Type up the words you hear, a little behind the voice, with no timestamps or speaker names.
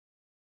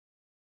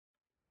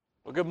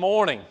Well, good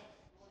morning.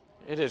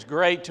 It is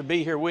great to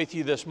be here with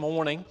you this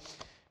morning.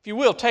 If you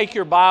will, take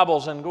your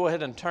Bibles and go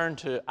ahead and turn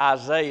to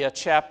Isaiah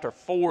chapter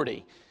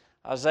 40.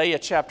 Isaiah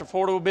chapter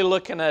 40, we'll be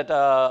looking at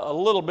a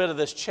little bit of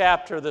this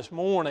chapter this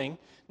morning.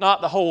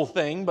 Not the whole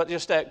thing, but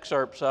just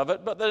excerpts of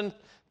it. But the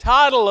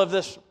title of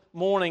this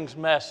morning's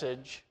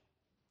message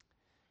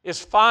is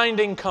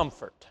Finding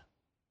Comfort.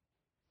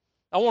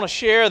 I want to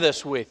share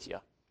this with you.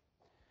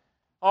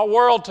 Our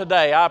world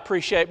today, I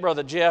appreciate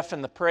Brother Jeff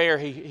and the prayer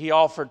he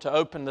offered to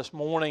open this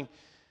morning.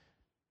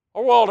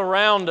 Our world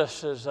around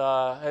us has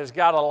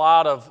got a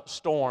lot of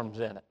storms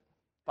in it.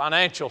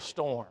 Financial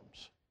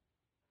storms,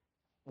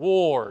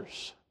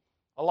 wars,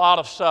 a lot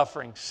of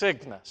suffering,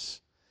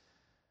 sickness.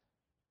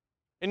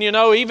 And you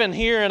know, even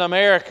here in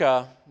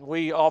America,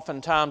 we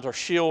oftentimes are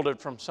shielded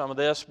from some of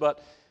this,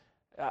 but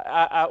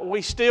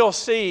we still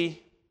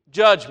see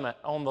judgment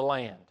on the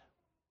land.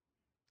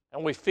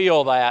 And we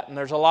feel that, and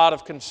there's a lot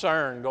of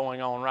concern going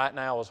on right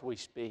now as we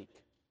speak.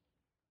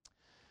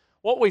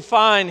 What we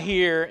find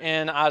here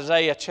in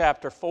Isaiah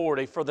chapter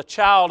 40, for the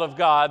child of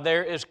God,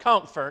 there is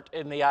comfort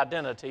in the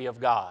identity of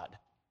God.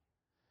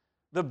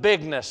 The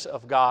bigness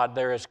of God,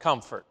 there is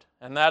comfort.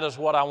 And that is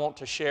what I want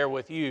to share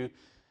with you,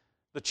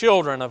 the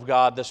children of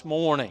God, this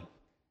morning.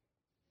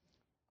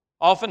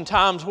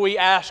 Oftentimes we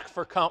ask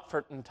for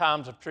comfort in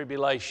times of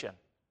tribulation.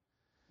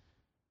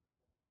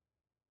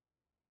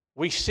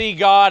 We see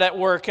God at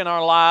work in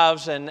our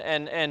lives,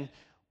 and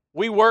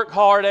we work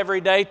hard every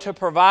day to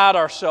provide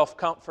ourselves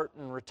comfort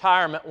and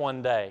retirement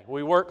one day.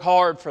 We work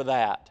hard for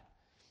that.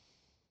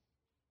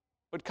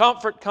 But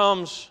comfort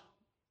comes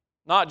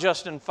not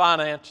just in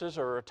finances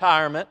or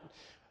retirement.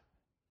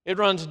 It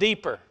runs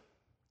deeper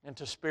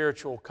into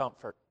spiritual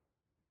comfort.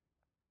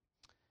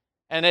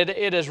 And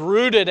it is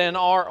rooted in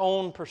our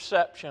own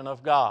perception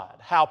of God,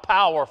 how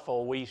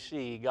powerful we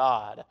see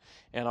God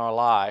in our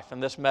life.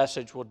 And this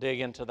message will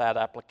dig into that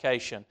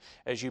application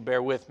as you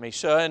bear with me.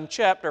 So in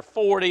chapter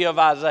 40 of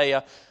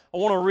Isaiah, I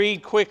want to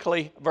read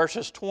quickly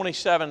verses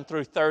 27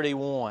 through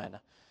 31.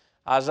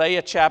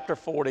 Isaiah chapter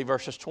 40,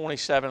 verses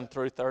 27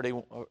 through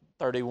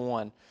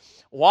 31.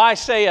 Why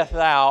sayest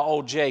thou,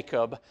 O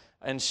Jacob,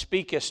 and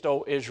speakest,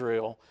 O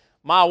Israel,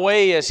 my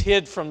way is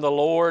hid from the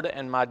Lord,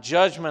 and my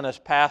judgment is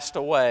passed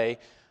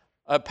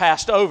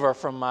over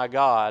from my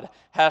God.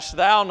 Hast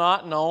thou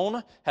not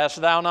known, hast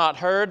thou not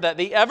heard, that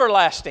the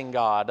everlasting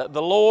God,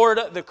 the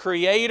Lord, the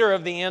Creator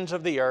of the ends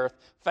of the earth,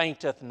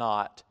 fainteth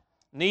not,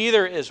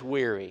 neither is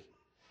weary.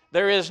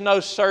 There is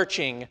no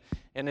searching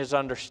in His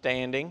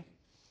understanding.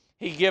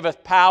 He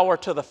giveth power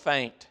to the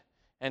faint,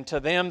 and to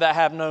them that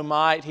have no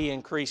might He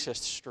increaseth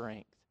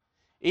strength.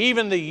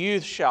 Even the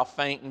youth shall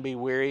faint and be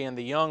weary, and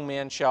the young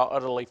men shall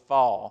utterly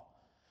fall.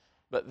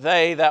 But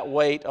they that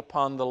wait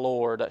upon the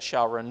Lord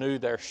shall renew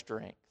their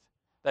strength.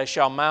 They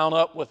shall mount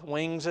up with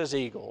wings as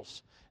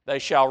eagles. They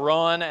shall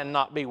run and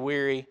not be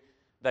weary.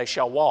 They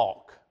shall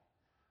walk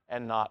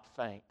and not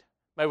faint.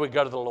 May we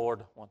go to the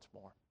Lord once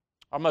more.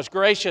 Our most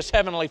gracious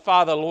Heavenly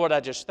Father, Lord, I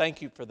just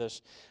thank You for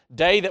this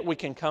day that we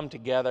can come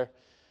together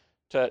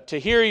to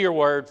hear Your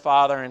word,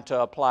 Father, and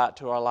to apply it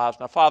to our lives.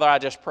 Now, Father, I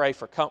just pray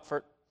for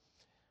comfort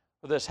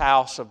for this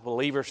house of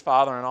believers,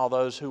 Father, and all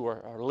those who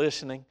are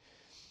listening.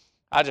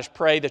 I just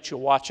pray that You'll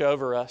watch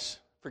over us.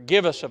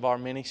 Forgive us of our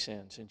many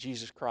sins. In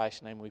Jesus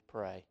Christ's name we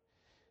pray.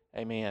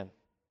 Amen.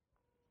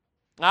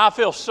 Now, I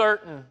feel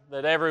certain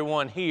that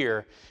everyone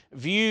here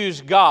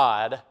views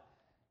God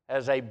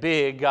as a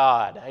big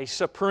God, a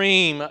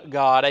supreme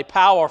God, a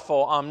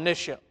powerful,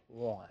 omniscient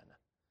one.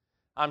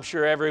 I'm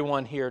sure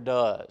everyone here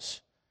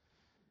does.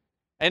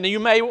 And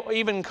you may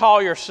even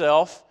call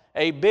yourself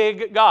a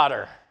big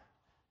Godder,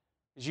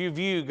 as you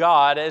view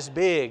God as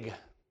big.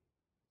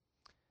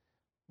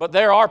 But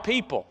there are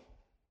people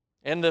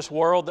in this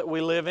world that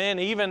we live in,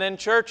 even in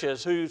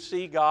churches, who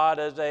see God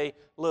as a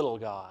little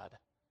God.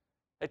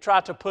 They try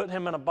to put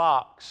Him in a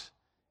box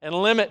and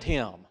limit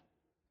Him.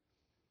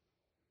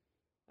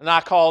 And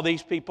I call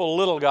these people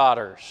little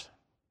Godders.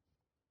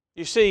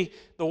 You see,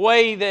 the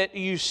way that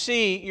you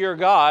see your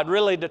God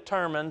really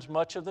determines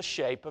much of the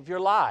shape of your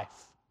life.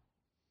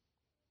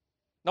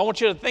 I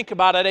want you to think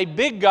about it. A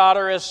big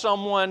Godder is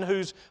someone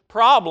whose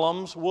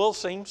problems will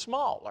seem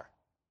smaller.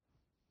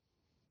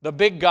 The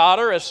big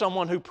Godder is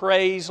someone who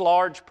prays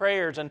large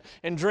prayers and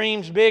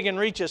dreams big and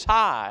reaches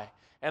high.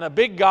 And a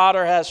big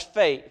Godder has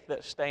faith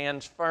that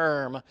stands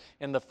firm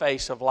in the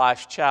face of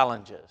life's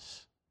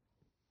challenges.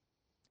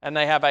 And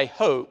they have a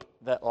hope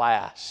that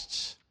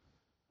lasts.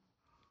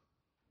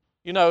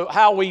 You know,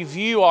 how we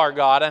view our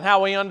God and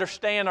how we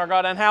understand our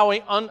God and how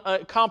we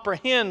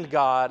comprehend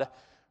God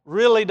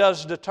really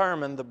does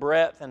determine the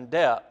breadth and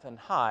depth and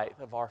height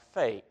of our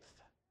faith.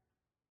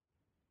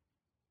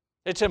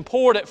 It's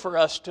important for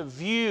us to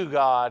view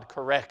God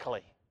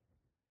correctly.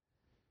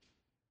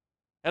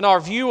 And our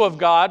view of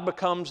God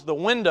becomes the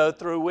window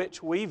through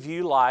which we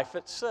view life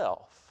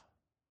itself.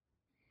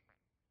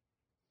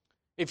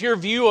 If your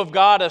view of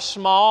God is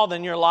small,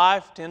 then your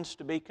life tends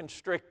to be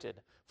constricted,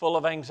 full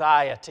of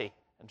anxiety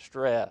and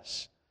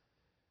stress.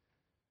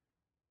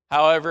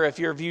 However, if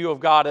your view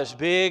of God is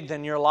big,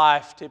 then your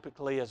life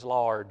typically is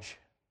large.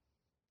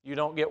 You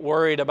don't get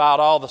worried about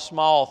all the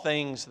small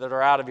things that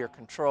are out of your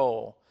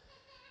control.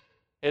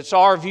 It's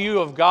our view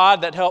of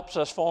God that helps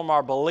us form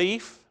our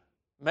belief,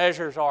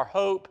 measures our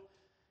hope,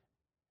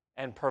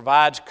 and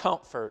provides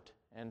comfort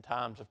in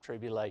times of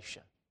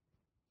tribulation.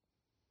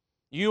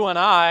 You and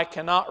I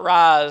cannot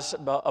rise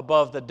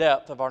above the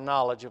depth of our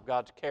knowledge of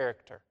God's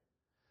character.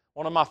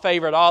 One of my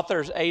favorite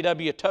authors,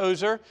 A.W.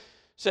 Tozer,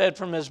 said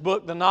from his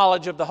book, The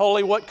Knowledge of the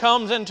Holy, what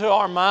comes into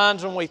our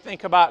minds when we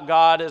think about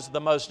God is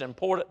the most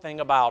important thing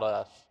about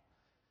us.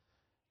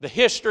 The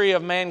history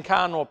of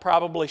mankind will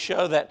probably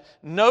show that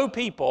no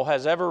people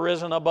has ever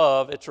risen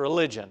above its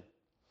religion.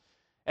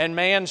 And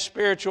man's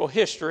spiritual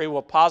history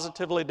will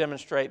positively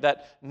demonstrate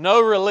that no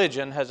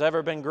religion has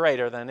ever been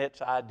greater than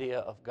its idea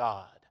of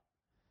God.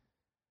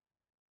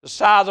 The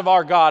size of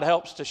our God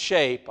helps to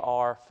shape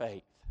our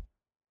faith.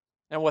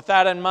 And with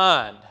that in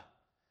mind,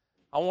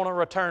 I want to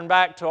return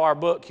back to our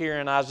book here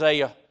in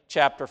Isaiah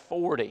chapter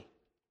 40.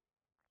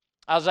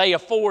 Isaiah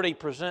 40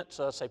 presents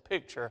us a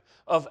picture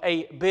of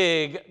a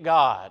big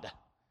God.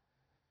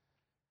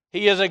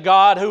 He is a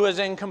God who is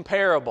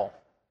incomparable.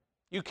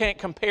 You can't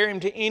compare Him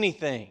to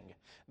anything.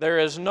 There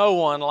is no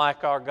one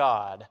like our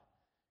God.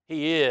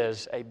 He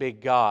is a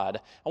big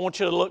God. I want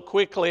you to look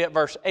quickly at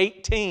verse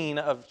 18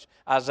 of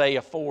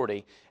Isaiah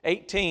 40.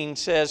 18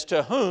 says,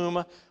 to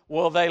whom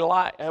will they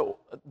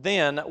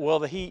then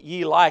will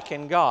ye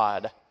liken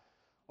God?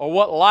 Or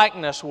what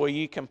likeness will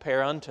ye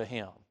compare unto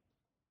Him?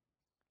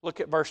 Look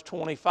at verse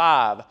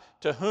 25.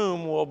 To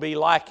whom will be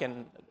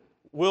likened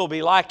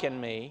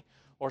me,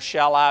 or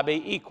shall I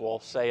be equal,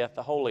 saith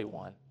the Holy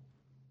One.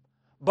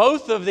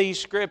 Both of these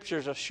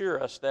scriptures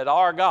assure us that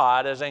our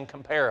God is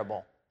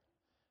incomparable.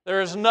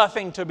 There is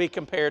nothing to be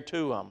compared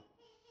to Him.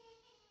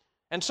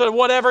 And so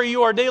whatever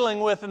you are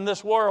dealing with in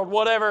this world,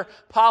 whatever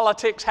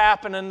politics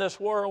happen in this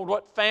world,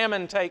 what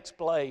famine takes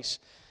place,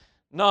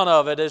 none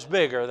of it is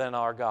bigger than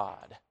our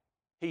God.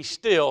 He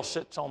still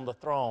sits on the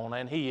throne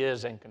and He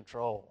is in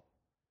control.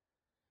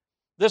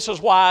 This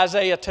is why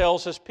Isaiah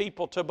tells his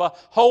people to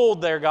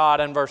behold their God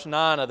in verse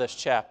 9 of this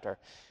chapter.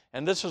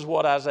 And this is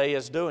what Isaiah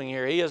is doing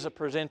here. He is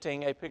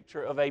presenting a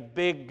picture of a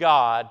big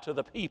God to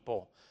the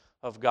people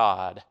of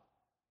God.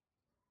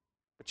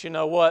 But you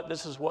know what?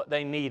 This is what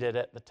they needed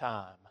at the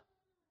time.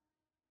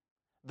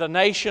 The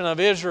nation of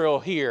Israel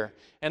here,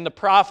 and the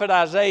prophet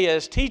Isaiah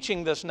is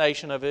teaching this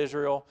nation of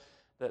Israel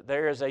that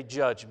there is a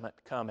judgment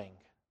coming.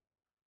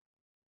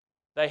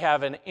 They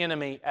have an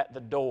enemy at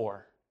the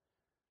door.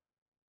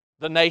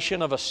 The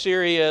nation of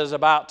Assyria is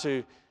about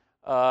to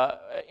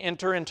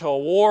enter into a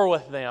war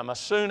with them.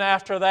 Soon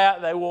after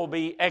that, they will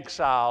be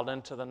exiled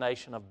into the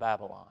nation of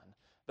Babylon.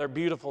 Their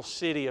beautiful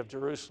city of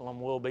Jerusalem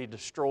will be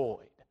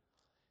destroyed.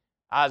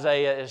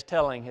 Isaiah is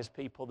telling his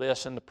people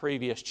this in the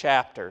previous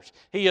chapters.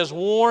 He is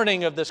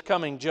warning of this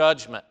coming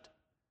judgment.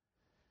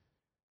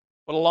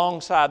 But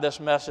alongside this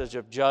message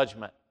of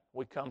judgment,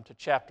 we come to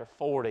chapter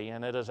 40,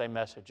 and it is a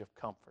message of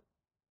comfort.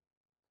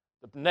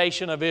 The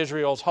nation of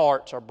Israel's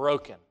hearts are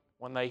broken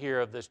when they hear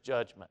of this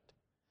judgment.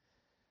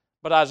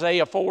 But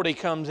Isaiah 40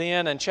 comes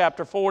in, and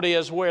chapter 40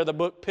 is where the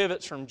book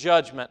pivots from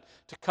judgment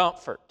to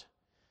comfort.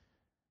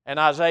 And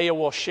Isaiah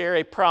will share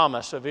a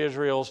promise of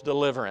Israel's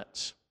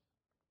deliverance.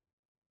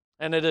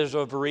 And it is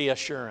of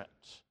reassurance.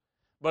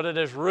 But it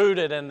is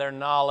rooted in their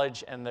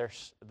knowledge and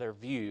their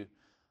view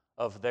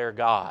of their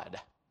God.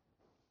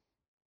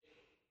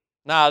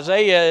 Now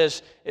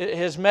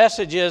his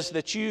message is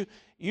that you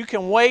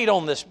can wait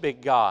on this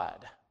big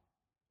God.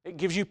 It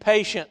gives you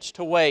patience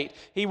to wait.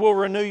 He will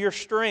renew your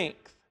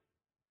strength.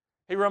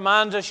 He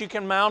reminds us you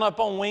can mount up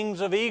on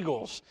wings of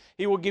eagles.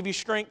 He will give you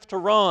strength to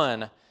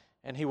run,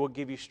 and He will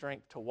give you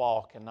strength to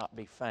walk and not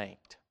be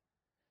faint.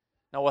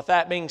 Now, with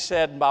that being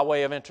said, by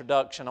way of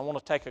introduction, I want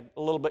to take a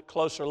little bit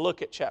closer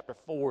look at chapter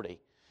 40.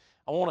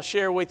 I want to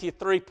share with you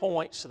 3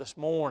 points this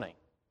morning.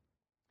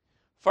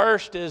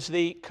 First is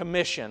the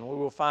commission. We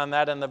will find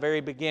that in the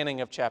very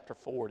beginning of chapter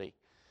 40.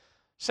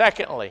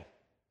 Secondly,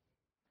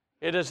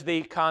 it is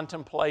the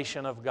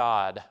contemplation of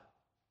God.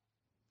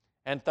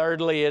 And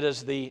thirdly, it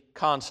is the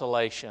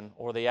consolation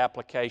or the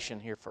application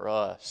here for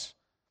us.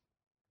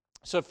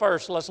 So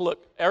first, let's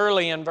look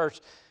early in verse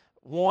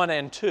 1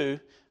 and 2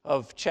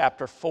 of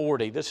chapter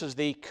 40. This is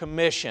the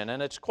commission,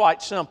 and it's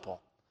quite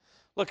simple.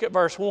 Look at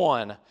verse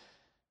 1.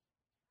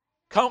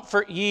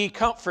 Comfort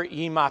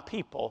ye my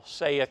people,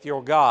 saith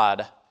your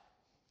God.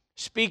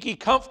 Speak ye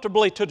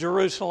comfortably to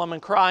Jerusalem,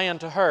 and cry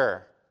unto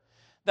her,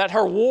 that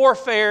her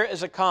warfare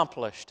is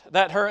accomplished,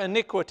 that her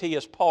iniquity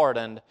is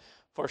pardoned,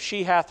 for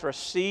she hath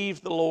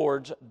received the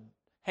Lord's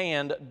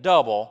hand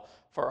double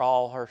for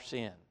all her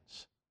sins.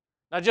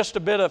 Now, just a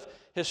bit of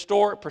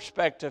historic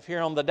perspective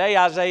here. On the day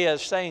Isaiah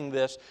is saying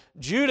this,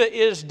 Judah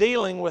is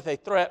dealing with a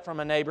threat from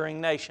a neighboring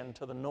nation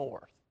to the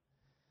north,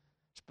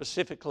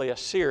 specifically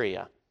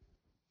Assyria.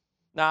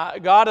 Now,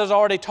 God has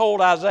already told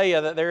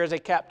Isaiah that there is a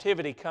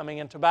captivity coming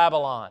into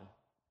Babylon.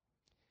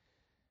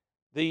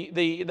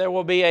 There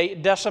will be a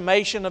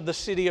decimation of the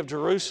city of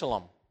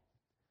Jerusalem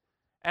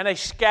and a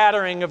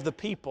scattering of the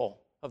people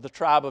of the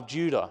tribe of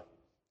Judah.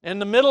 In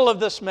the middle of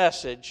this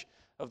message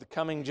of the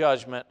coming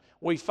judgment,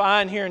 we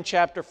find here in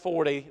chapter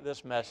 40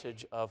 this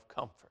message of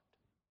comfort.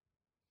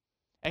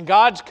 And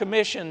God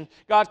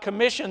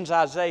commissions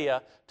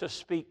Isaiah to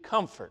speak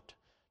comfort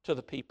to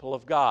the people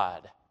of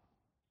God.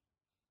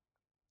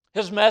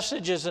 His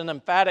message is an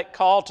emphatic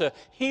call to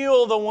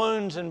heal the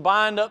wounds and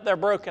bind up their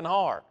broken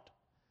heart.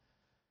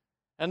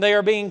 And they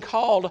are being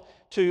called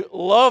to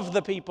love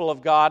the people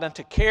of God and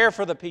to care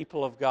for the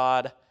people of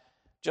God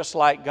just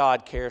like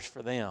God cares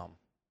for them.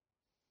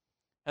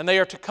 And they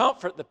are to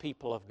comfort the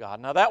people of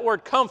God. Now that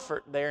word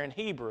comfort there in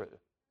Hebrew,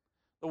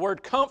 the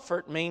word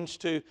comfort means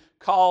to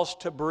cause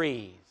to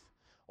breathe,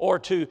 or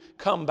to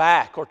come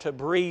back, or to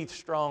breathe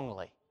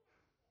strongly.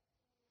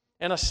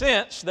 In a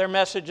sense, their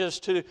message is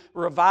to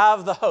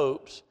revive the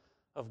hopes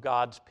of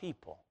God's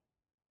people.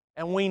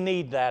 And we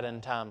need that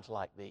in times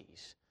like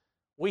these.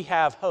 We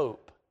have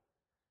hope.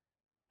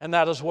 And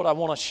that is what I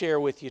want to share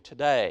with you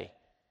today.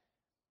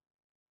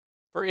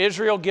 For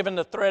Israel, given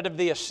the threat of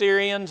the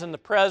Assyrians in the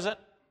present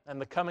and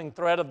the coming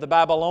threat of the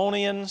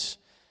Babylonians,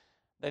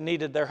 they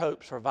needed their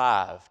hopes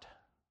revived.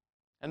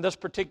 And this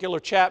particular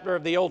chapter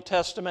of the Old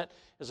Testament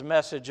is a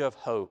message of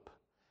hope.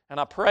 And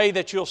I pray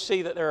that you'll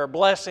see that there are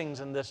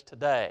blessings in this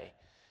today.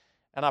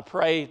 And I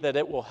pray that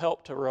it will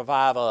help to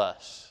revive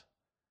us.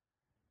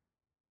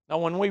 Now,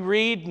 when we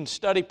read and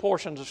study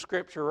portions of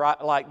Scripture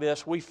like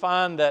this, we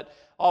find that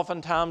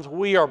oftentimes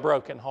we are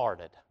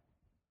brokenhearted.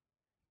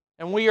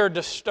 And we are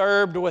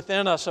disturbed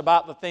within us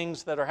about the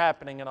things that are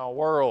happening in our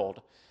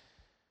world.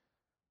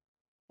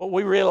 But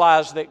we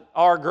realize that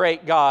our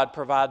great God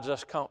provides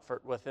us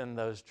comfort within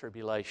those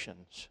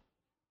tribulations.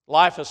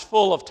 Life is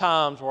full of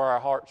times where our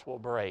hearts will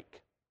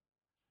break.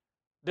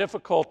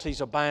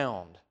 Difficulties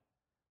abound,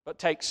 but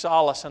take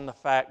solace in the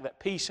fact that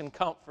peace and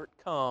comfort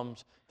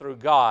comes through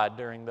God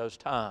during those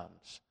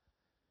times.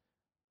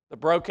 The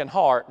broken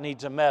heart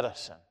needs a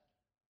medicine.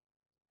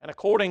 And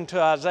according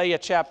to Isaiah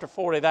chapter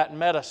 40, that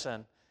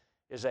medicine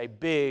is a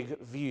big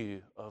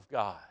view of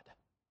God.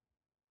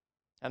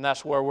 And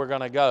that's where we're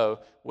going to go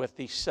with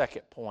the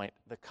second point,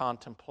 the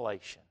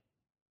contemplation.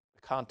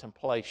 The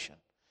contemplation.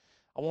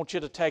 I want you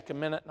to take a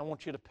minute and I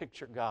want you to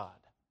picture God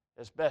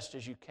as best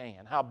as you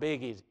can. How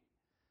big is He?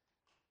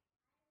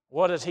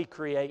 What does He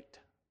create?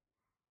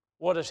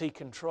 What does He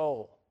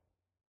control?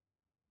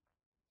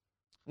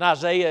 And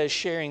Isaiah is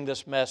sharing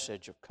this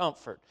message of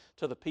comfort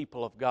to the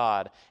people of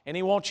God. And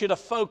he wants you to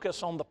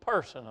focus on the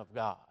person of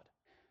God.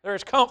 There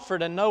is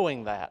comfort in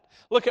knowing that.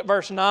 Look at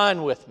verse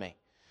 9 with me.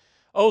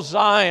 O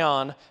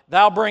Zion,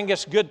 thou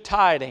bringest good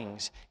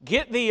tidings.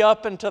 Get thee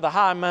up into the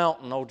high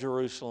mountain, O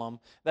Jerusalem,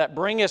 that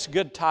bringest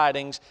good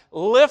tidings.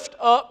 Lift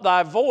up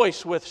thy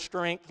voice with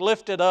strength.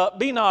 Lift it up.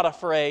 Be not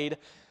afraid.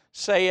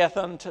 Say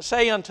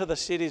unto the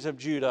cities of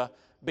Judah,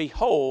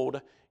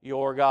 behold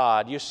your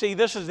God. You see,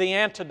 this is the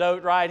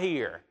antidote right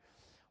here.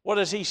 What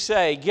does He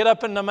say? Get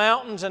up in the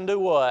mountains and do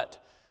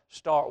what?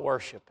 Start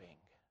worshiping.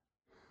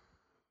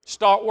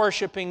 Start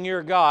worshiping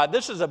your God.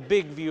 This is a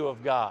big view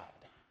of God.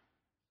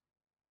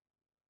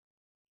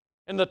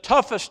 In the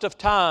toughest of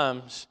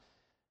times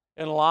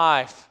in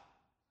life,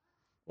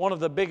 one of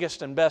the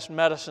biggest and best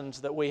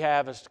medicines that we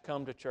have is to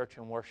come to church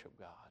and worship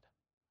God.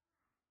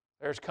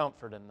 There's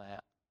comfort in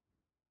that.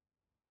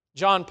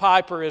 John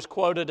Piper is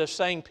quoted as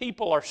saying,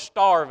 people are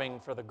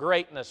starving for the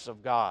greatness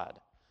of God,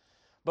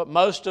 but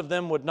most of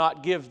them would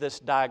not give this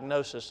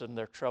diagnosis in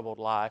their troubled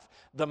life.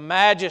 The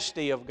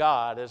majesty of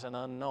God is an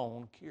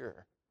unknown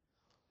cure.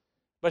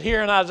 But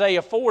here in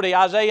Isaiah 40,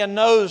 Isaiah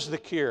knows the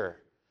cure.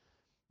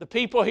 The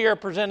people here are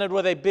presented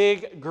with a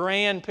big,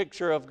 grand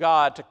picture of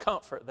God to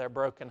comfort their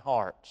broken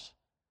hearts.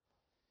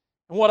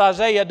 And what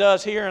Isaiah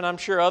does here, and I'm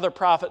sure other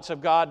prophets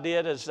of God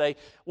did, is they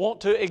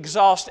want to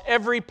exhaust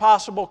every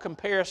possible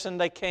comparison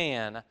they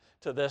can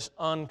to this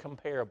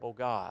uncomparable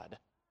God.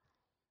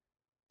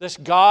 This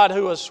God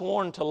who has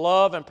sworn to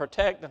love and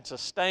protect and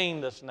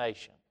sustain this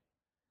nation.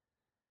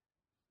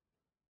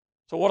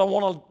 So what I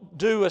want to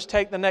do is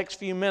take the next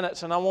few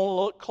minutes and I want to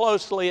look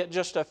closely at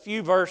just a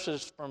few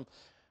verses from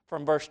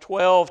verse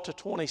 12 to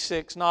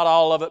 26, not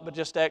all of it, but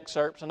just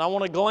excerpts. And I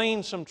want to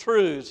glean some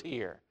truths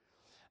here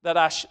that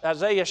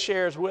Isaiah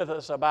shares with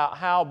us about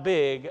how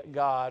big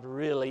God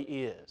really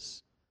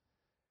is.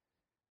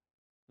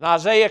 And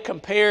Isaiah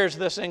compares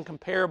this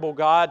incomparable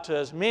God to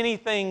as many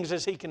things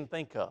as he can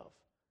think of.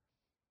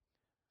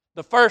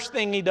 The first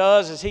thing he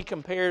does is he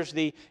compares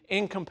the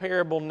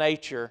incomparable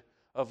nature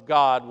of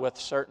God with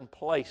certain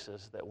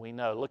places that we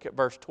know. Look at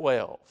verse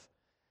 12.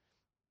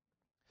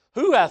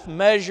 Who hath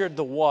measured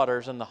the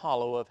waters in the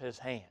hollow of His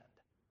hand,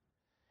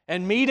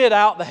 and meted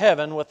out the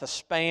heaven with a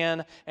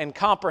span, and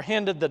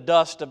comprehended the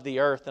dust of the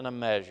earth in a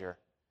measure,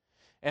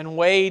 and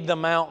weighed the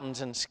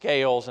mountains in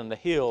scales and the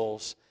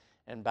hills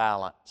in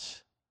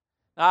balance?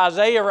 Now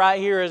Isaiah right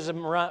here is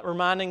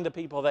reminding the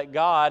people that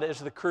God is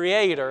the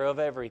creator of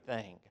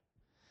everything.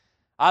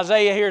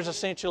 Isaiah here is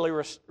essentially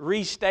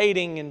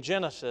restating in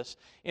Genesis,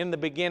 in the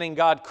beginning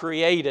God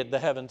created the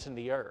heavens and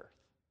the earth.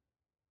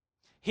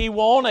 He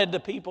wanted the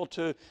people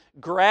to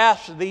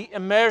grasp the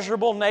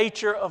immeasurable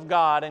nature of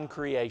God in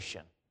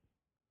creation.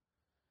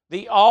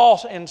 the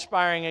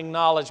awe-inspiring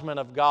acknowledgement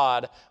of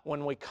God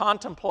when we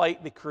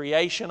contemplate the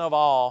creation of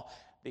all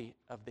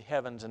of the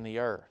heavens and the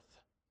earth.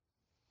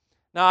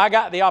 Now, I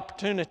got the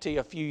opportunity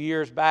a few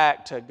years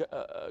back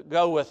to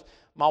go with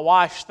my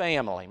wife's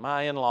family,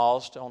 my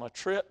in-laws, on a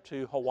trip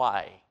to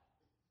Hawaii.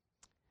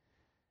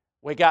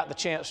 We got the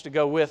chance to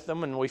go with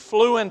them, and we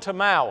flew into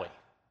Maui.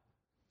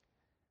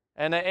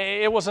 And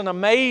it was an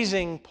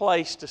amazing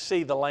place to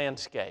see the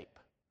landscape.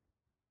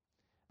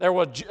 There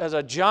was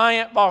a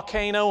giant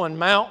volcano and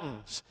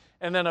mountains,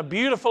 and then a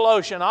beautiful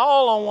ocean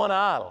all on one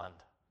island.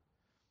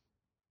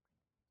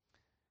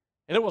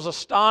 And it was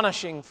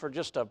astonishing for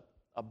just a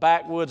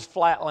backwoods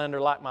flatlander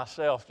like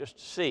myself just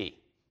to see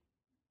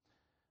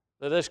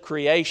that this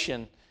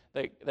creation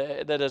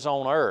that is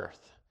on earth.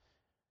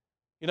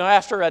 You know,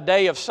 after a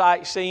day of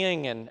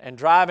sightseeing and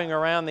driving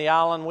around the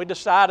island, we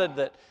decided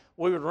that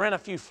we would rent a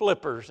few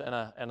flippers and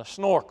a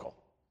snorkel,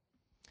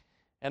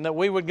 and that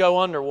we would go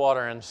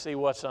underwater and see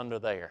what's under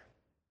there.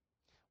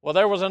 Well,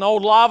 there was an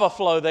old lava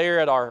flow there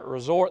at our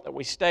resort that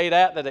we stayed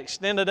at that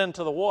extended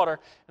into the water,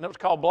 and it was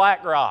called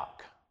Black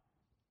Rock.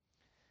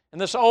 And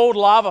this old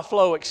lava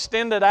flow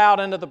extended out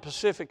into the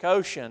Pacific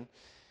Ocean,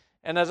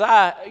 and as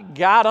I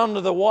got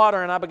under the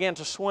water and I began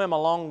to swim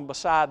along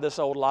beside this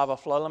old lava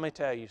flow, let me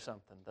tell you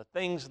something. The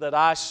things that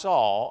I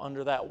saw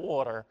under that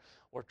water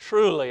were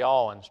truly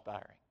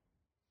awe-inspiring.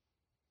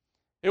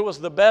 It was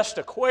the best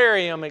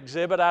aquarium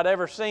exhibit I'd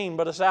ever seen,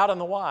 but it's out in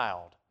the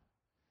wild.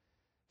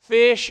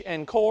 Fish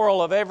and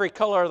coral of every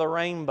color of the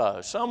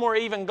rainbow. Some were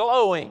even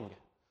glowing.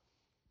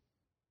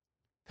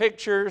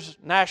 Pictures,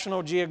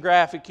 National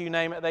Geographic, you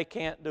name it, they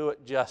can't do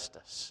it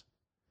justice.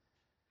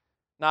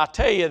 Now, I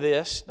tell you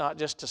this, not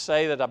just to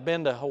say that I've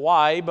been to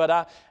Hawaii, but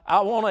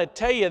I want to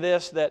tell you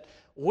this, that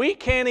we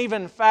can't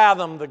even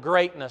fathom the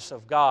greatness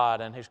of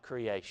God and His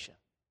creation.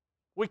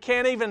 We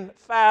can't even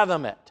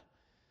fathom it.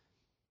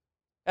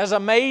 As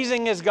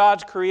amazing as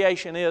God's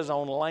creation is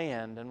on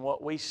land and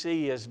what we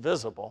see is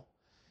visible,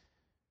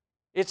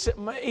 it's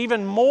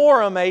even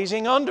more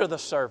amazing under the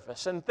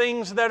surface and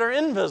things that are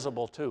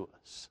invisible to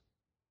us.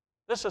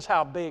 This is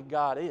how big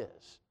God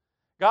is.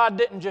 God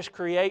didn't just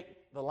create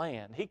the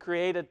land. He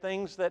created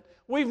things that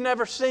we've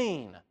never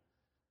seen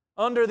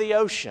under the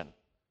ocean.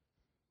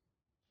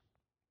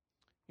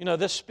 You know,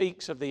 this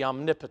speaks of the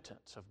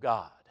omnipotence of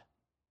God.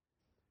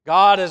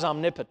 God is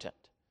omnipotent.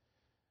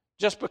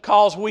 Just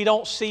because we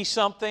don't see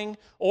something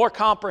or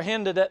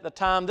comprehend it at the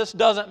time, this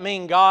doesn't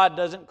mean God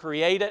doesn't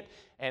create it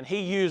and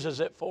He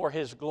uses it for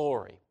His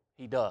glory.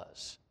 He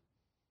does.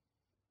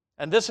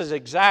 And this is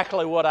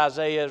exactly what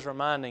Isaiah is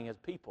reminding His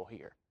people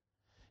here.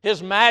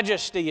 His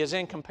majesty is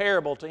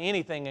incomparable to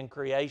anything in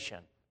creation.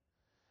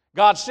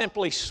 God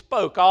simply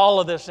spoke all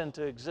of this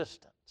into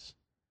existence.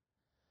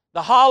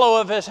 The hollow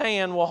of His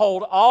hand will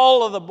hold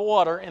all of the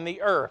water in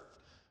the earth,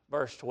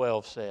 verse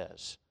 12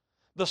 says.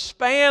 The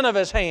span of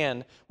His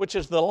hand, which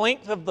is the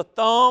length of the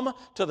thumb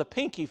to the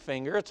pinky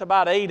finger, it's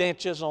about 8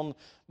 inches on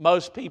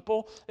most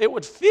people, it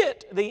would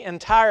fit the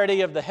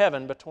entirety of the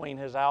heaven between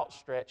His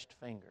outstretched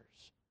fingers.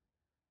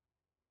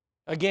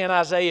 Again,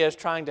 Isaiah is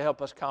trying to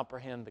help us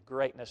comprehend the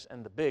greatness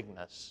and the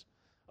bigness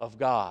of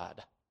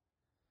God.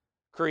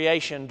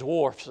 Creation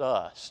dwarfs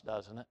us,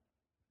 doesn't it?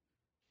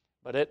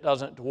 But it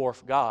doesn't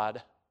dwarf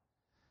God.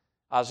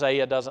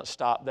 Isaiah doesn't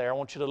stop there. I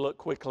want you to look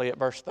quickly at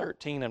verse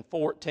 13 and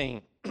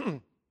 14.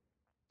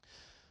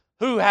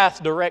 Who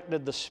hath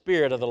directed the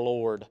Spirit of the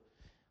Lord,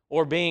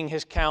 or being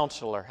His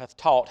counselor, hath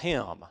taught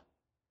Him?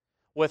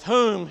 With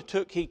whom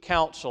took He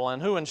counsel,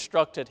 and who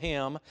instructed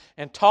him,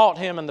 and taught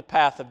him in the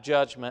path of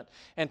judgment,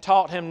 and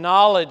taught him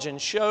knowledge, and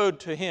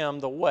showed to him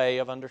the way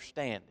of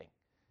understanding?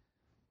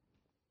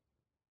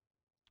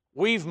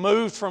 We've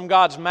moved from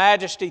God's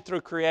majesty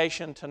through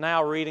creation to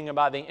now reading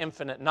about the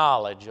infinite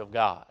knowledge of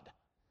God.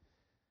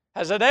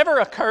 Has it ever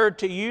occurred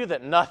to you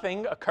that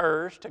nothing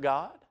occurs to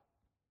God?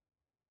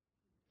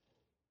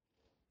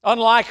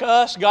 Unlike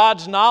us,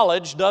 God's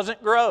knowledge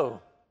doesn't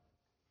grow.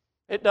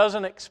 It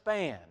doesn't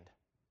expand.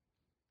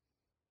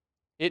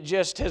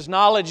 His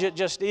knowledge, it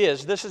just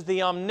is. This is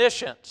the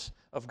omniscience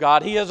of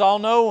God. He is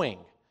all-knowing.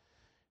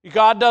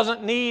 God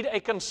doesn't need a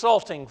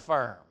consulting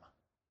firm.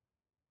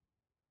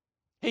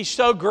 He's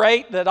so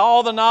great that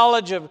all the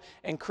knowledge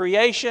and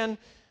creation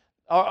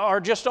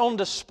are just on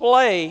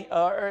display,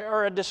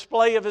 or a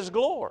display of His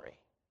glory.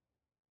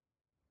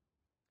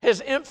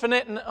 His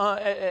infinite,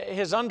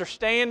 His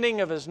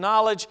understanding of His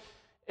knowledge,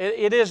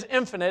 it is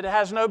infinite. It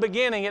has no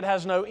beginning. It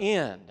has no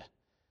end.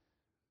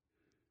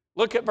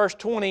 Look at verse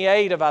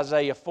 28 of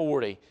Isaiah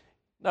 40.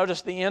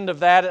 Notice the end of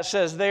that. It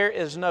says, there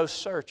is no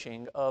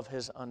searching of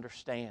His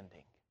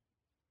understanding.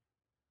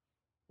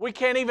 We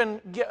can't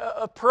even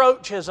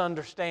approach His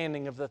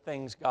understanding of the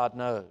things God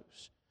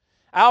knows.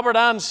 Albert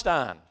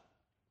Einstein,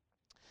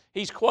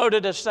 he's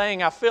quoted as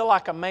saying, I feel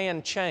like a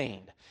man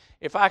chained.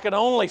 If I could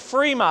only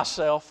free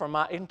myself from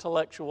my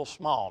intellectual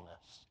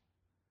smallness.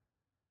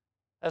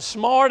 As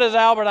smart as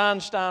Albert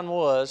Einstein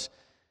was,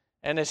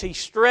 and as he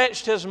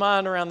stretched his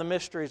mind around the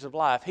mysteries of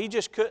life, he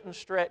just couldn't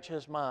stretch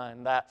his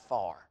mind that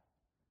far.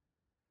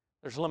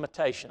 There's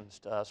limitations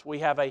to us. We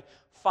have a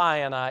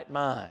finite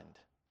mind.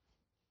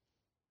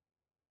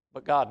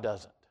 But God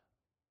doesn't.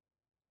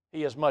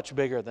 He is much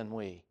bigger than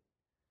we.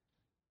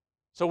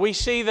 So we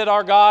see that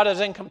our God is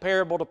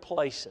incomparable to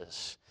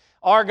places.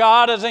 Our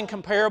God is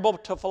incomparable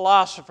to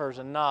philosophers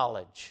and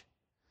knowledge.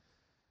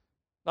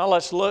 Now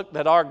let's look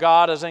that our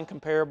God is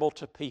incomparable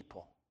to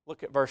people.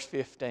 Look at verse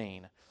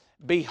 15.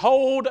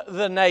 Behold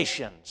the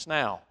nations.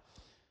 Now,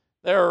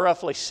 there are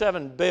roughly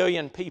 7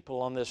 billion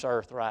people on this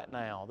earth right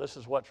now. This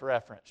is what's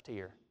referenced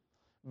here.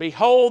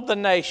 Behold the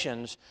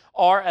nations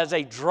are as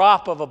a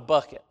drop of a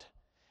bucket,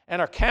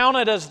 and are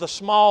counted as the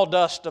small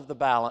dust of the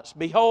balance.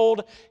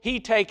 Behold, he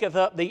taketh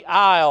up the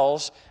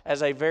isles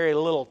as a very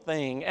little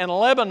thing, and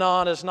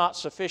Lebanon is not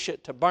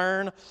sufficient to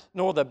burn,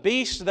 nor the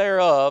beasts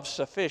thereof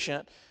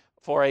sufficient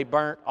for a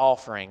burnt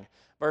offering.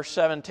 Verse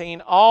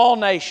 17, all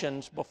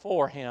nations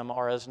before him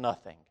are as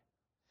nothing,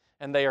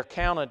 and they are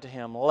counted to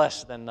him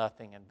less than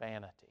nothing in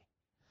vanity.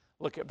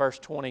 Look at verse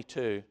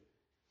 22.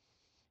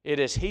 It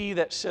is he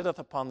that sitteth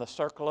upon the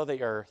circle of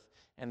the earth,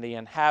 and the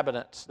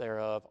inhabitants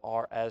thereof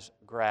are as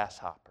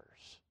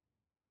grasshoppers.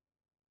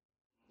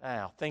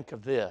 Now, think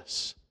of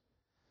this.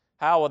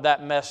 How would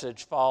that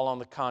message fall on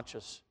the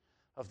conscience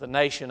of the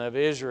nation of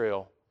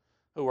Israel,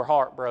 who were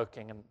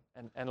heartbroken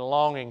and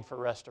longing for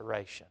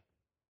restoration?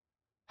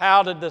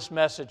 How did this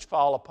message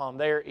fall upon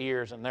their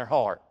ears and their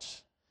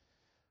hearts?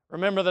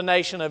 Remember, the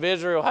nation of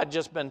Israel had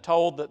just been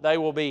told that they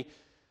will be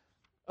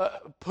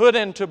put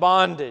into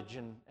bondage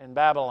in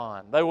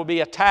Babylon. They will be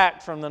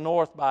attacked from the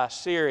north by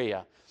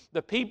Assyria.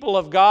 The people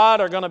of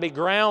God are going to be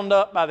ground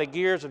up by the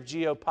gears of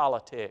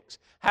geopolitics.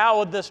 How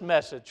would this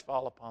message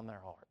fall upon their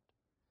heart?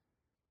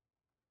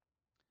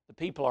 The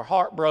people are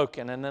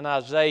heartbroken, and then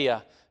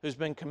Isaiah, who's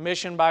been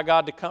commissioned by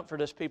God to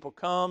comfort His people,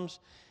 comes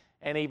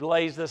and he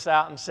lays this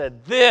out and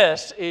said,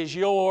 this is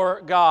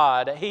your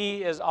God.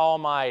 He is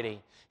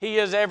almighty. He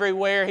is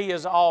everywhere. He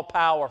is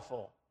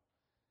all-powerful.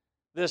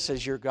 This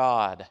is your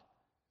God.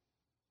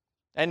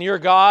 And your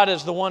God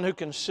is the one who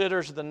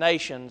considers the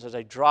nations as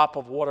a drop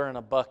of water in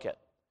a bucket.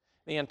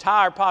 The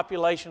entire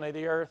population of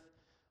the earth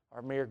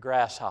are mere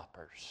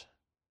grasshoppers.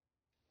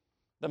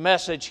 The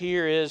message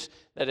here is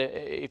that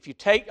if you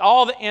take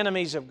all the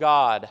enemies of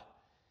God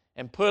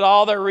and put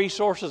all their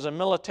resources and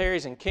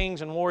militaries and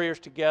kings and warriors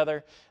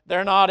together,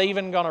 they're not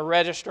even going to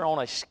register on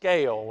a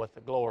scale with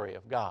the glory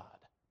of God.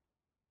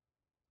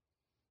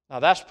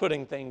 Now that's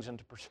putting things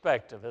into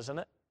perspective, isn't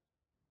it?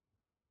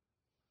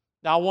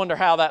 Now I wonder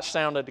how that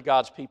sounded to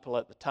God's people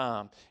at the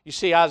time. You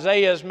see,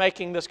 Isaiah is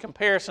making this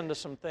comparison to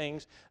some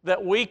things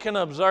that we can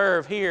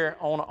observe here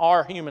on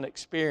our human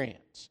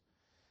experience.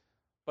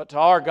 But to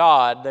our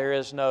God, there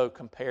is no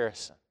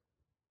comparison.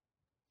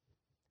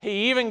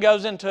 He even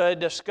goes into a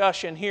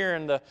discussion here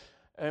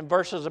in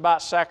verses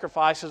about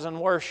sacrifices and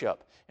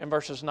worship. In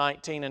verses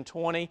 19 and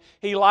 20,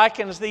 he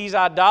likens these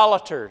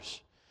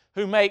idolaters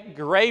who make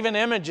graven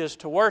images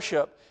to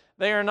worship.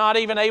 They are not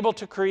even able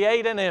to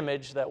create an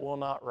image that will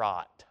not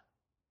rot.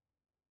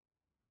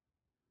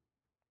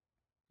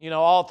 You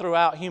know, all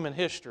throughout human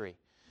history,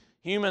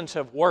 humans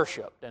have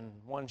worshiped in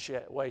one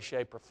way,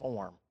 shape, or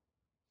form.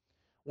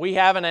 We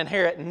have an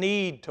inherent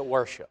need to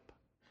worship.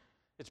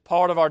 It's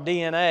part of our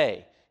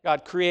DNA.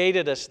 God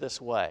created us this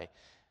way.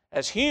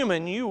 As a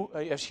human,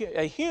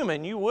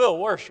 you will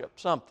worship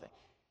something.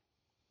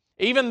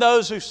 Even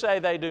those who say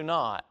they do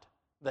not,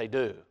 they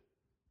do.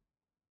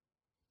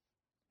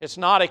 It's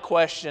not a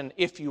question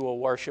if you will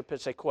worship,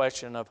 it's a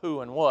question of who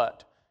and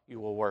what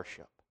you will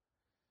worship.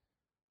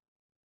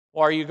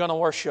 Or are you going to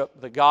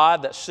worship the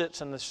God that sits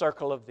in the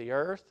circle of the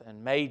earth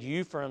and made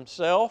you for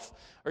Himself?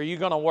 Or are you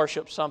going to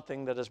worship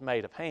something that is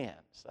made of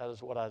hands? That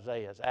is what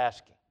Isaiah is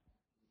asking.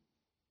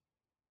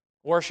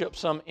 Worship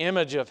some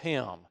image of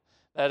Him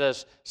that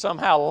is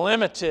somehow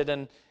limited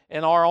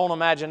in our own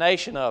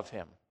imagination of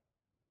Him.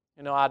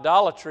 You know,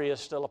 idolatry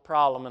is still a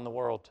problem in the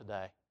world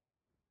today.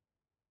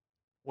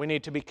 We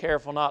need to be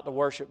careful not to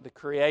worship the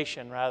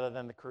creation rather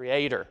than the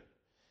Creator.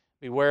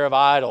 Beware of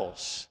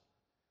idols.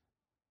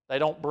 They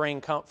don't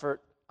bring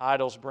comfort.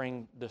 Idols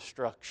bring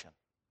destruction.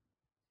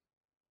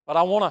 But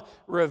I want to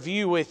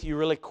review with you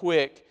really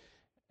quick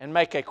and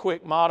make a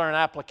quick modern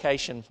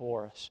application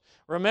for us.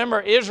 Remember,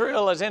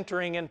 Israel is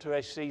entering into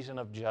a season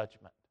of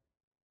judgment.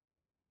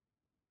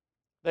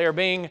 They are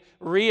being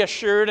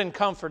reassured and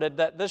comforted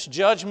that this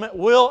judgment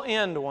will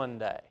end one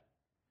day.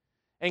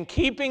 And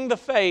keeping the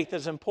faith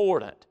is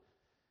important.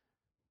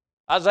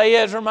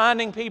 Isaiah is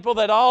reminding people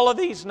that all of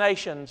these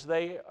nations,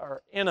 they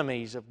are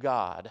enemies of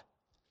God.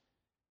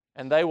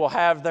 And they will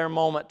have their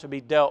moment to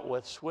be dealt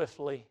with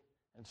swiftly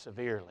and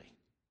severely.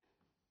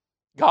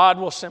 God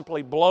will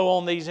simply blow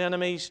on these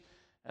enemies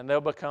and they'll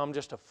become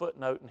just a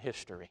footnote in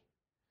history.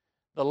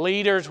 The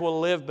leaders will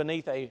live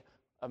beneath a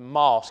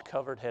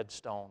moss-covered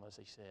headstone, as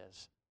he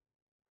says.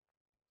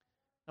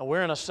 Now,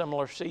 we're in a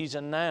similar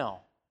season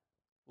now.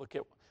 Look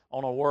at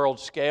on a world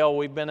scale,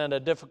 we've been in a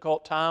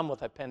difficult time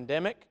with a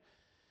pandemic.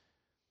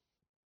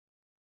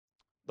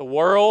 The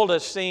world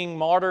is seeing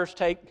martyrs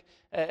take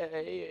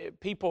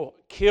people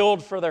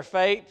killed for their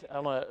faith.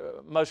 On a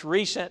most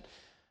recent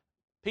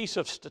Piece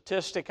of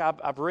statistic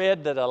I've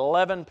read that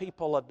 11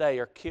 people a day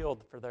are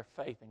killed for their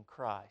faith in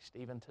Christ,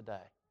 even today.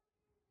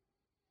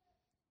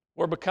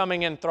 We're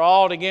becoming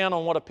enthralled again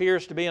on what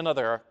appears to be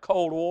another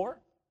Cold War.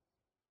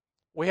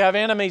 We have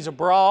enemies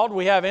abroad.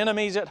 We have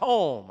enemies at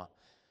home.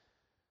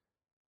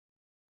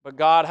 But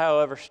God,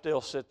 however,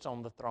 still sits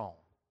on the throne.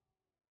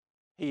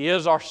 He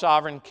is our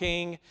sovereign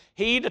King.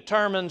 He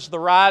determines the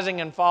rising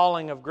and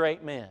falling of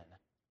great men.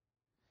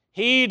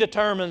 He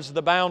determines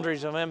the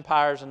boundaries of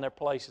empires and their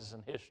places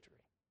in history.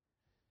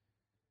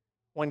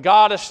 When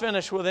God is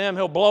finished with them,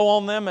 He'll blow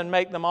on them and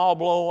make them all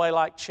blow away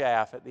like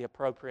chaff at the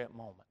appropriate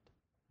moment.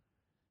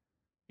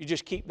 You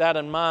just keep that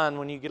in mind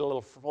when you get a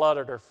little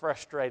fluttered or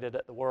frustrated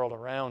at the world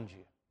around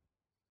you.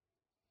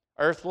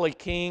 Earthly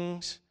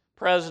kings,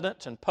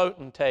 presidents, and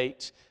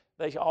potentates,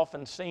 they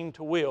often seem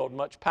to wield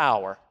much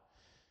power,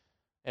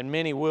 and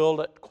many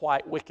wield it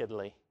quite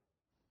wickedly.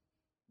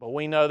 But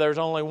we know there's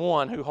only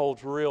one who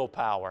holds real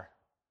power.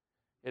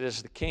 It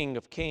is the King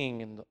of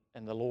Kings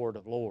and the Lord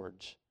of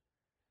Lords.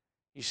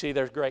 You see,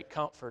 there's great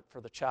comfort for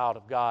the child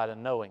of God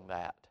in knowing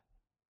that.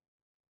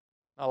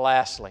 Now,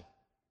 lastly,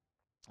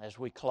 as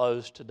we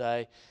close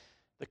today,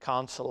 the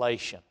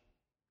consolation.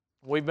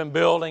 We've been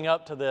building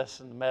up to this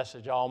in the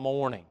message all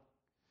morning.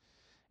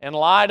 In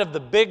light of the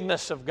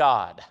bigness of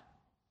God,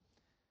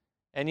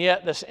 and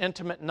yet this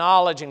intimate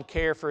knowledge and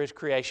care for His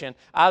creation,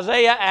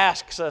 Isaiah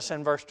asks us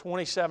in verse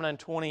 27 and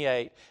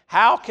 28,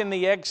 how can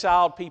the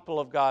exiled people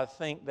of God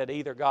think that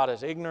either God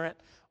is ignorant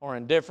or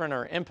indifferent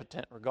or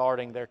impotent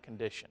regarding their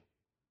condition?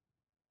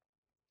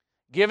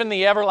 Given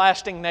the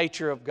everlasting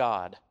nature of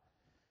God,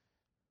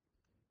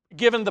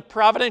 given the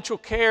providential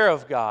care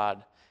of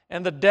God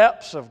and the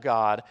depths of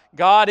God,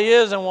 God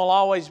is and will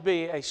always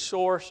be a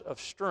source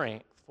of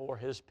strength for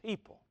His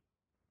people.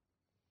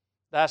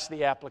 That's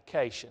the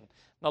application.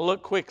 Now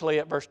look quickly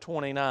at verse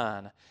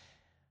 29.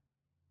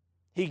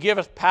 He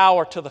giveth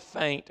power to the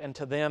faint, and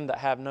to them that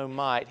have no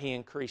might He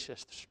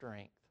increaseth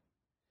strength.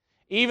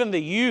 Even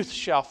the youth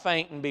shall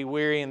faint and be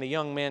weary, and the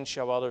young men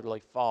shall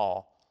utterly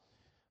fall.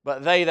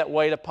 But they that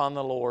wait upon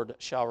the Lord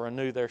shall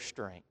renew their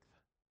strength.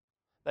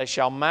 They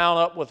shall mount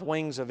up with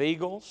wings of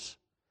eagles.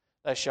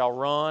 They shall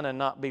run and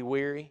not be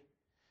weary.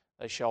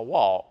 They shall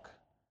walk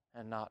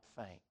and not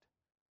faint.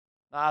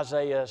 Now,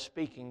 Isaiah is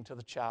speaking to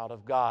the child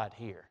of God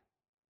here.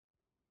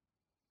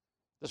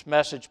 This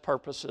message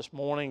purpose this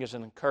morning is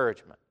an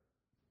encouragement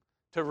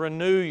to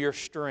renew your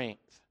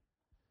strength,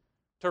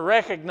 to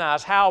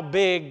recognize how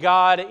big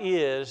God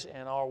is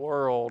in our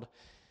world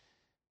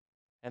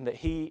and that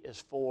He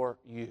is for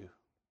you.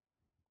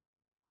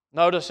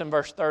 Notice in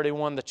verse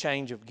 31 the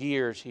change of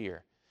gears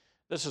here.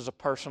 This is a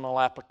personal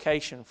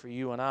application for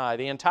you and I.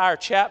 The entire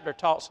chapter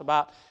talks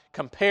about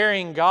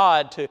comparing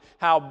God to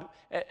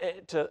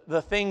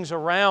the things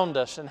around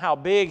us and how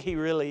big He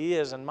really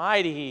is and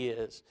mighty He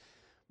is.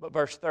 But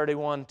verse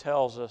 31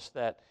 tells us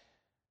that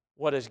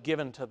what is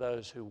given to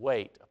those who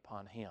wait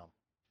upon Him.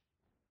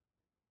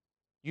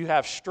 You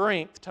have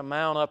strength to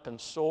mount up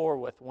and soar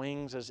with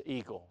wings as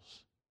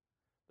eagles,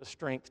 the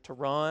strength to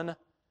run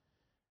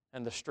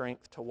and the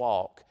strength to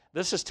walk.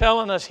 This is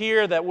telling us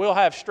here that we'll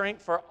have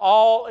strength for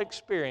all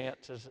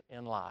experiences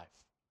in life.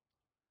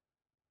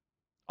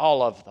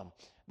 All of them.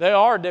 There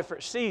are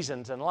different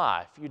seasons in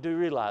life. You do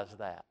realize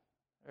that.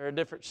 There are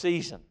different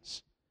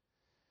seasons.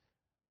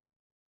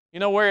 You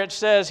know where it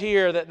says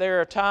here that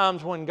there are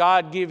times when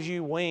God gives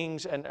you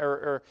wings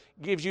or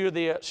gives you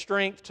the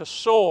strength to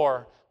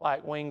soar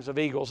like wings of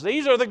eagles.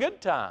 These are the good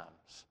times.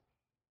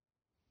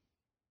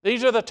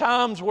 These are the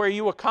times where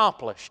you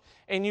accomplish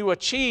and you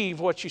achieve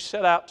what you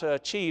set out to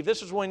achieve.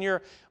 This is when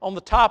you're on the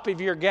top of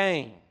your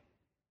game.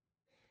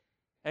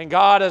 And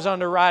God is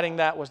underwriting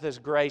that with His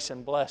grace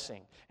and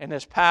blessing and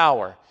His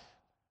power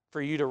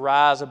for you to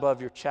rise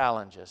above your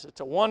challenges. It's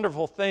a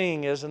wonderful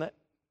thing, isn't it?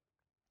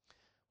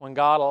 When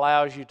God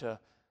allows you to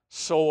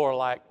soar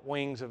like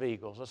wings of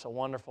eagles. It's a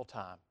wonderful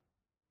time.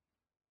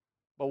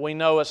 But we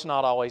know it's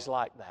not always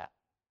like that.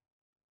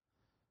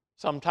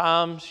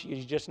 Sometimes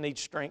you just need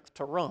strength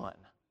to run.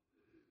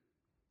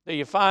 Do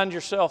you find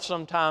yourself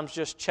sometimes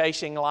just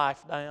chasing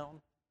life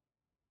down?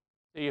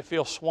 Do you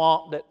feel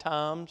swamped at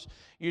times?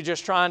 You're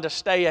just trying to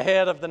stay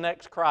ahead of the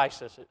next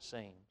crisis, it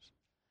seems.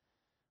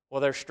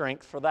 Well, there's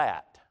strength for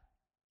that.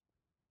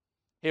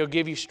 He'll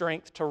give you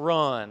strength to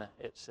run,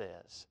 it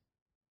says.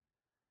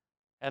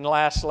 And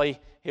lastly,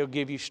 He'll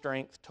give you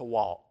strength to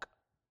walk.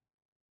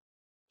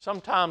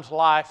 Sometimes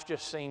life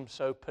just seems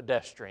so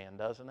pedestrian,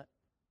 doesn't it?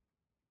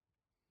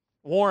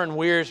 Warren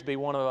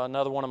Wiersbe,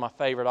 another one of my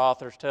favorite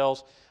authors,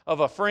 tells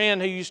of a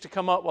friend who used to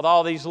come up with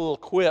all these little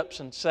quips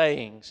and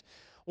sayings.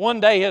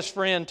 One day his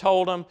friend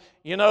told him,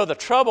 you know, the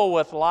trouble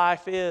with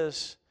life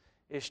is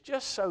it's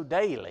just so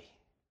daily.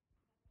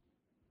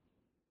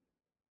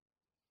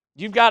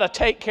 You've got to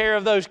take care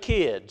of those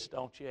kids,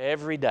 don't you,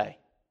 every day.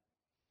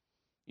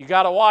 You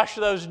got to wash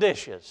those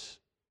dishes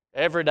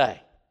every day.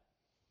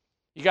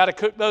 You got to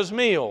cook those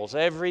meals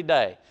every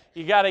day.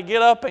 You got to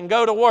get up and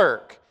go to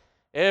work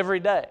every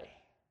day.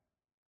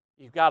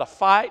 You've got to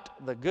fight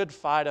the good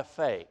fight of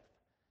faith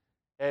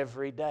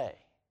every day.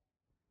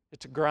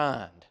 It's a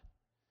grind.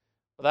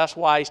 But that's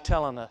why He's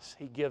telling us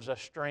He gives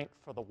us strength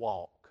for the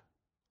walk.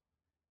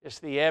 It's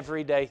the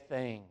everyday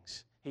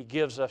things He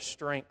gives us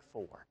strength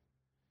for.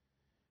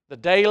 The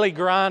daily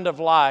grind of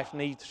life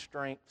needs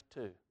strength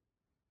too.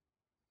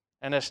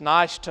 And it's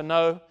nice to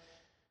know,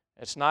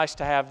 it's nice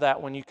to have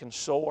that when you can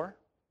soar.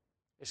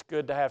 It's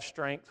good to have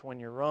strength when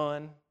you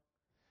run.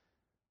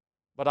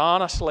 But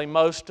honestly,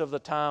 most of the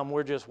time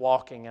we're just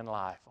walking in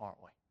life,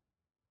 aren't we?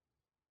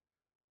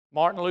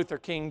 Martin Luther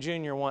King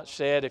Jr. once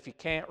said, if you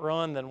can't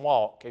run, then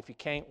walk. If you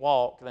can't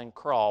walk, then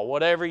crawl.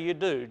 Whatever you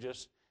do,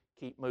 just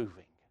keep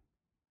moving.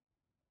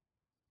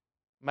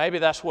 Maybe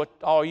that's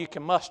all you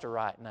can muster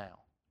right now.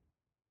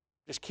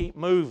 Just keep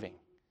moving.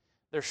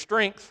 There's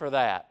strength for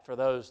that, for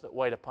those that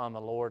wait upon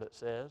the Lord, it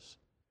says.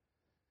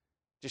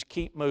 Just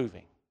keep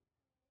moving.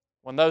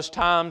 When those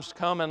times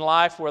come in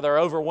life where they're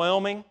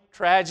overwhelming,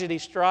 tragedy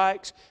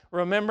strikes,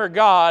 remember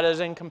God is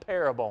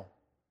incomparable.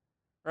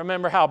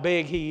 Remember how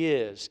big He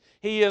is.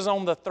 He is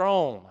on the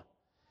throne.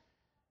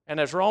 And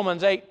as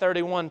Romans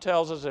 8:31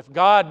 tells us, if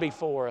God be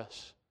for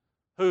us,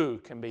 who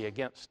can be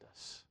against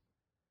us?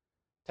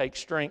 Take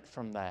strength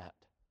from that.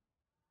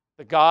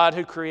 The God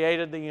who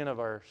created the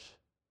universe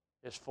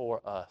is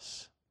for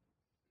us.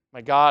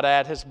 May God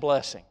add His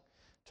blessing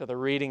to the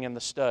reading and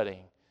the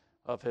studying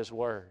of His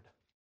Word.